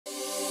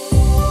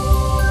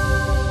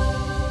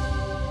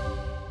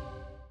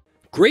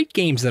great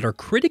games that are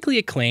critically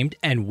acclaimed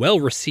and well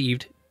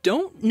received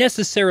don't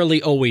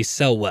necessarily always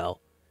sell well.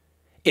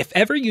 If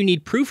ever you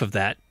need proof of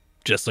that,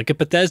 just look at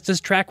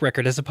Bethesda's track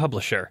record as a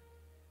publisher.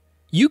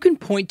 You can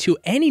point to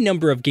any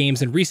number of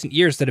games in recent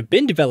years that have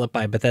been developed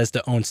by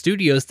Bethesda-owned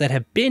studios that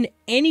have been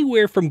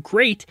anywhere from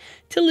great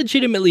to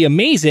legitimately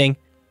amazing,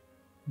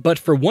 but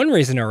for one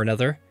reason or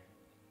another,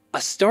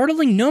 a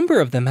startling number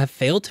of them have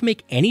failed to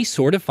make any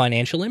sort of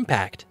financial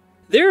impact.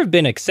 There have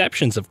been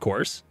exceptions, of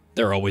course.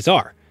 There always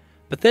are.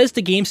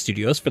 Bethesda Game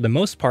Studios, for the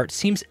most part,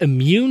 seems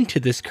immune to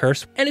this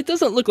curse, and it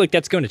doesn't look like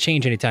that's going to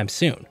change anytime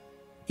soon.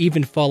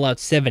 Even Fallout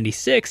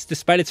 76,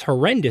 despite its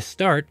horrendous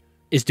start,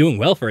 is doing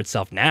well for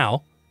itself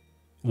now,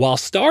 while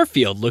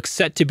Starfield looks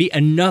set to be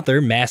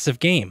another massive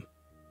game.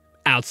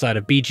 Outside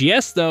of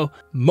BGS though,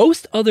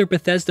 most other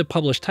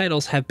Bethesda-published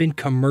titles have been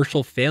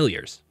commercial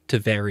failures, to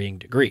varying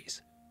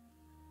degrees.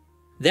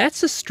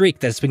 That's a streak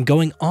that's been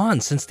going on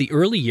since the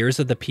early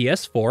years of the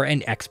PS4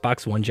 and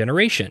Xbox One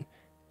generation.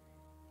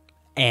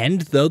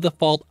 And though the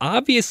fault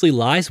obviously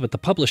lies with the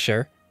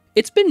publisher,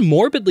 it's been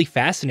morbidly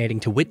fascinating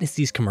to witness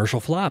these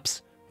commercial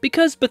flops,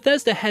 because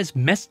Bethesda has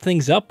messed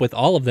things up with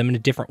all of them in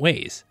different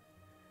ways.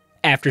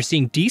 After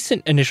seeing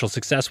decent initial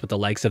success with the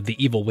likes of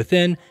The Evil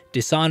Within,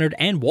 Dishonored,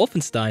 and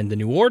Wolfenstein: The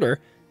New Order,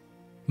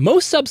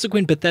 most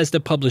subsequent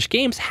Bethesda-published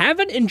games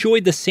haven't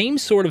enjoyed the same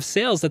sort of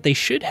sales that they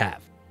should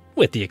have,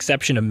 with the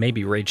exception of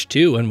maybe Rage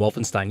 2 and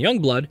Wolfenstein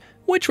Youngblood,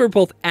 which were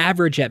both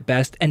average at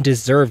best and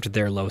deserved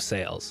their low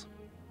sales.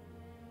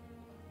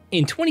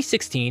 In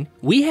 2016,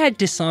 we had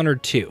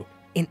Dishonored 2,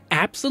 an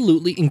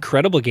absolutely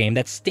incredible game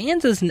that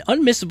stands as an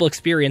unmissable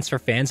experience for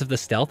fans of the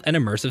stealth and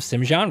immersive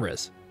sim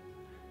genres.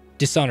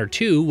 Dishonored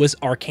 2 was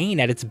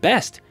arcane at its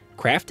best,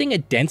 crafting a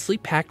densely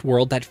packed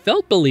world that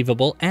felt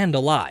believable and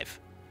alive,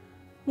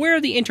 where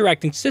the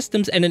interacting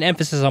systems and an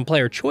emphasis on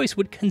player choice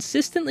would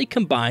consistently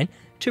combine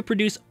to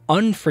produce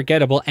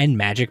unforgettable and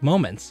magic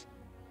moments.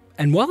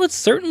 And while it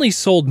certainly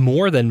sold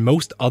more than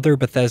most other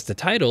Bethesda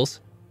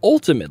titles,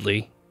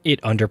 ultimately, it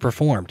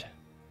underperformed.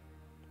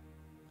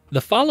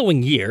 The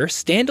following year,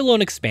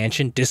 standalone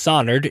expansion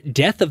Dishonored: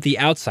 Death of the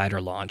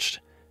Outsider launched,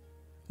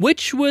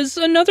 which was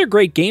another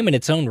great game in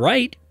its own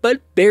right,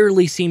 but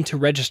barely seemed to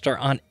register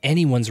on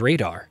anyone's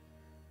radar.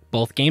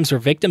 Both games were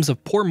victims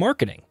of poor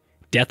marketing,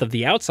 Death of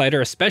the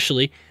Outsider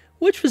especially,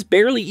 which was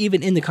barely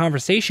even in the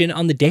conversation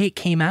on the day it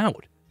came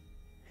out.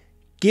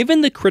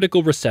 Given the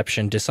critical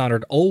reception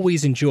Dishonored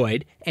always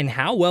enjoyed and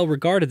how well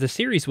regarded the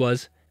series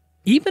was,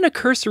 even a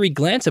cursory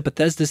glance at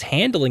Bethesda's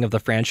handling of the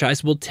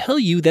franchise will tell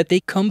you that they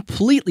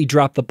completely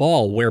dropped the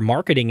ball where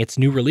marketing its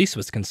new release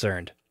was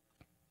concerned.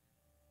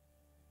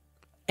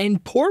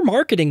 And poor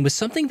marketing was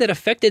something that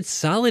affected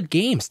solid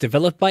games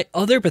developed by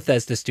other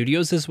Bethesda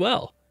studios as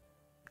well.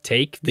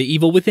 Take The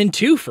Evil Within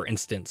 2, for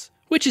instance,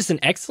 which is an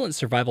excellent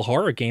survival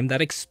horror game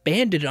that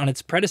expanded on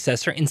its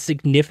predecessor in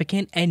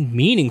significant and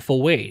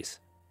meaningful ways.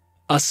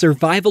 A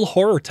survival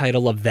horror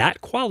title of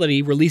that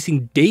quality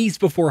releasing days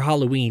before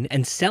Halloween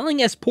and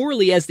selling as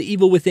poorly as The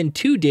Evil Within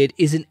 2 did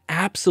is an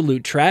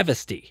absolute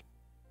travesty.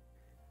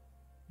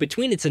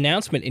 Between its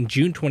announcement in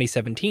June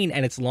 2017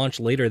 and its launch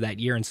later that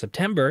year in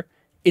September,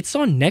 it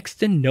saw next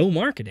to no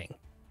marketing.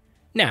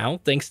 Now,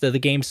 thanks to the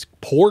game's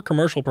poor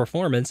commercial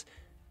performance,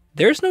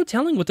 there's no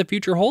telling what the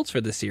future holds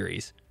for the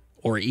series,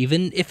 or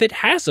even if it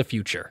has a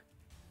future.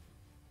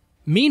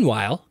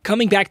 Meanwhile,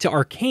 coming back to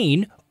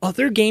Arcane,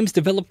 other games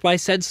developed by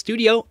said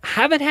studio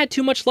haven't had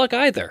too much luck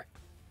either.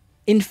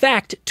 In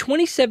fact,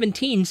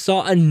 2017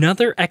 saw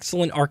another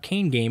excellent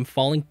Arcane game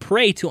falling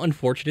prey to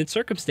unfortunate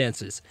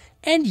circumstances.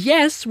 And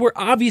yes, we're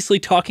obviously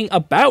talking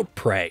about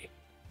Prey,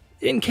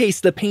 in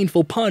case the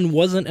painful pun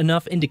wasn't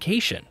enough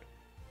indication.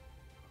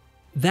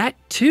 That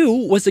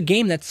too was a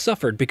game that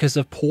suffered because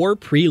of poor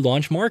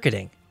pre-launch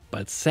marketing,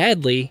 but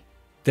sadly,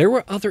 there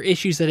were other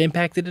issues that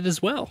impacted it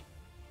as well.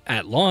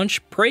 At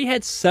launch, Prey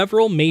had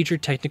several major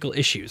technical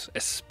issues,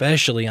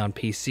 especially on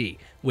PC,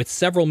 with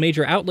several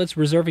major outlets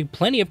reserving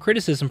plenty of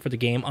criticism for the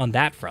game on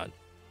that front.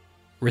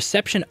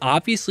 Reception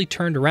obviously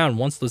turned around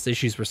once those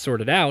issues were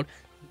sorted out,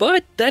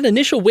 but that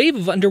initial wave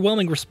of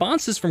underwhelming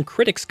responses from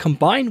critics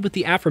combined with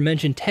the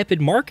aforementioned tepid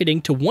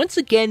marketing to once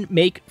again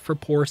make for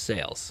poor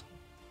sales.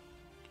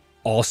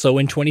 Also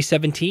in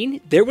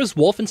 2017, there was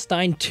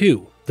Wolfenstein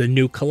 2, The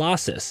New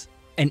Colossus,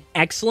 an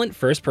excellent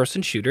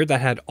first-person shooter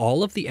that had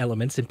all of the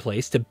elements in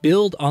place to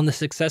build on the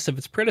success of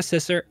its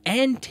predecessor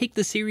and take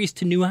the series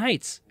to new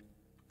heights.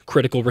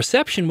 Critical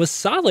reception was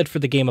solid for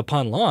the game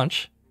upon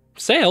launch.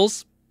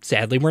 Sales,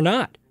 sadly, were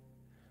not.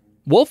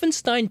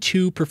 Wolfenstein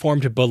 2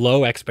 performed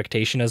below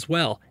expectation as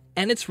well,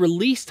 and its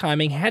release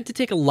timing had to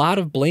take a lot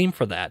of blame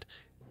for that.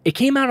 It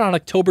came out on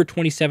October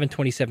 27,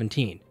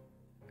 2017.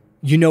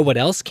 You know what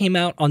else came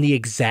out on the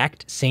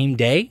exact same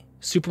day?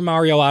 Super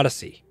Mario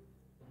Odyssey.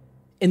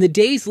 In the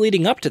days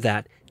leading up to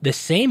that, the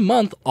same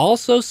month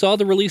also saw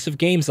the release of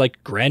games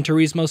like Gran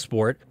Turismo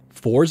Sport,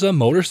 Forza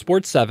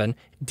Motorsport 7,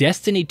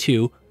 Destiny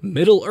 2,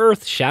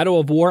 Middle-earth: Shadow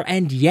of War,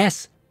 and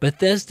yes,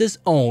 Bethesda's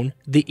own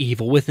The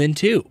Evil Within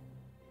 2.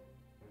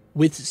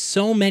 With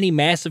so many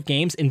massive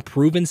games and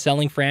proven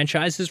selling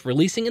franchises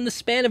releasing in the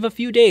span of a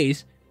few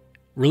days,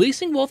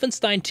 releasing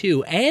Wolfenstein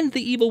 2 and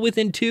The Evil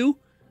Within 2,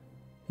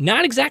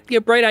 not exactly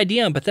a bright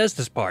idea on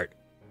Bethesda's part.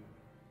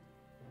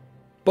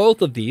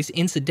 Both of these,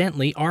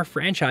 incidentally, are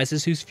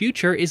franchises whose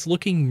future is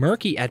looking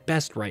murky at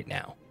best right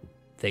now,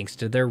 thanks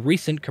to their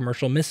recent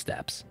commercial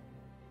missteps.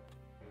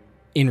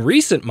 In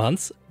recent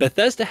months,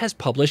 Bethesda has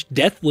published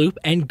Deathloop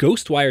and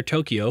Ghostwire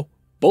Tokyo,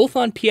 both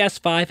on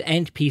PS5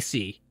 and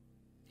PC.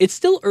 It's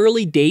still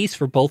early days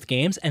for both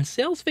games, and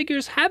sales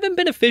figures haven't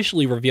been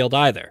officially revealed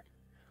either.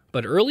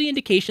 But early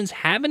indications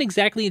haven't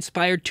exactly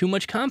inspired too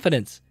much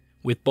confidence,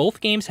 with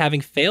both games having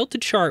failed to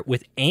chart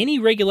with any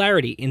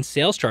regularity in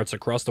sales charts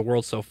across the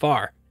world so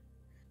far.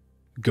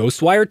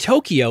 Ghostwire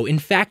Tokyo, in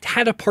fact,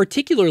 had a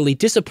particularly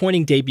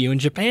disappointing debut in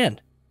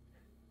Japan,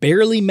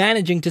 barely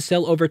managing to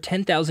sell over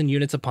 10,000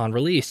 units upon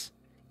release.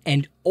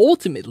 And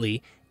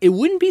ultimately, it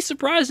wouldn't be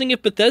surprising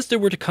if Bethesda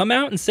were to come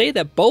out and say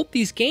that both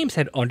these games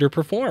had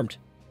underperformed.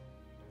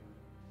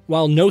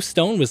 While no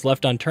stone was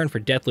left unturned for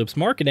Deathloop's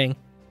marketing,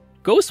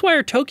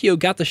 Ghostwire Tokyo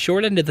got the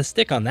short end of the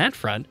stick on that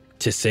front,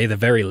 to say the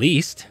very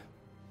least.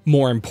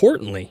 More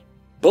importantly,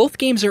 both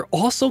games are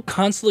also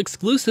console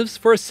exclusives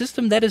for a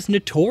system that is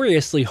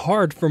notoriously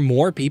hard for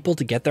more people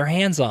to get their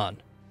hands on.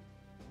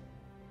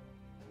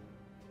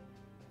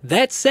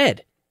 That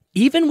said,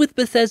 even with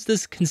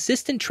Bethesda's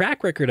consistent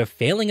track record of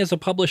failing as a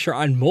publisher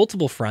on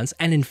multiple fronts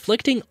and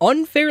inflicting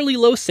unfairly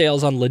low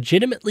sales on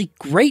legitimately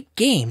great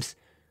games,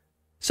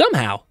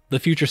 somehow the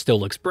future still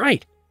looks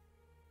bright.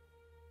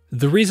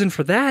 The reason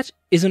for that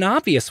is an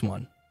obvious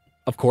one.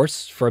 Of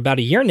course, for about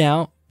a year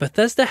now,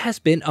 Bethesda has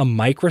been a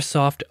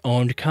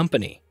Microsoft-owned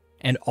company,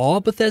 and all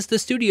Bethesda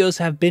studios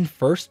have been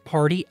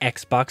first-party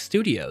Xbox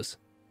studios.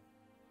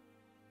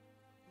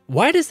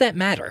 Why does that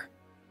matter?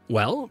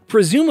 Well,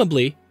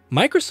 presumably,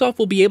 Microsoft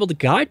will be able to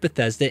guide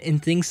Bethesda in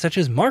things such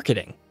as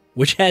marketing,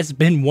 which has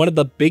been one of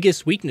the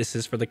biggest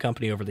weaknesses for the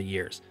company over the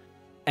years,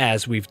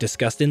 as we've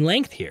discussed in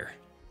length here.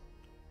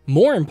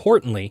 More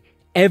importantly,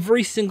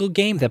 every single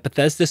game that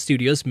Bethesda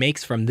Studios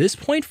makes from this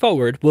point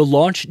forward will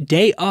launch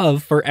day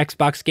of for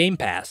Xbox Game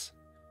Pass.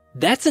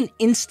 That's an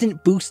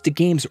instant boost to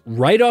games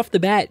right off the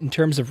bat in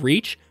terms of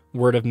reach,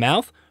 word of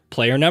mouth,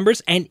 player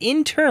numbers, and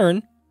in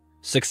turn,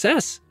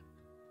 success.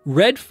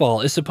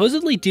 Redfall is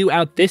supposedly due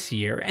out this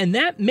year, and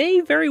that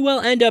may very well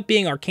end up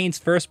being Arcane's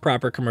first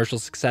proper commercial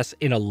success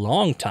in a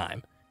long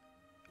time.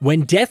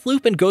 When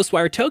Deathloop and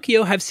Ghostwire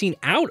Tokyo have seen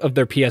out of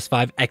their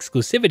PS5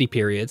 exclusivity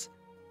periods,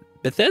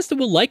 Bethesda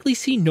will likely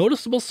see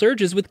noticeable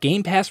surges with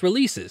Game Pass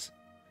releases.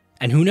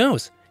 And who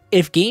knows,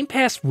 if Game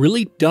Pass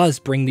really does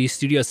bring these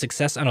studios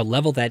success on a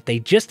level that they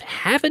just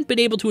haven't been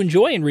able to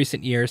enjoy in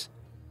recent years,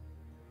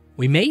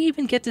 we may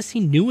even get to see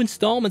new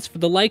installments for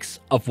the likes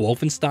of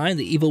Wolfenstein,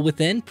 The Evil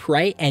Within,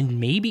 Prey, and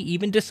maybe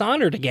even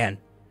Dishonored again.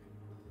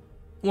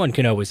 One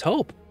can always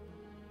hope,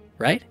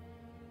 right?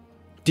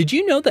 Did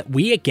you know that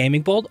we at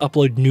GamingBolt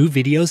upload new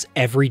videos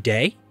every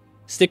day?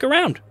 Stick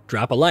around,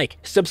 drop a like,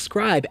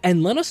 subscribe,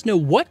 and let us know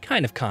what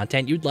kind of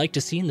content you'd like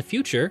to see in the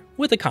future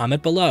with a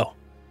comment below.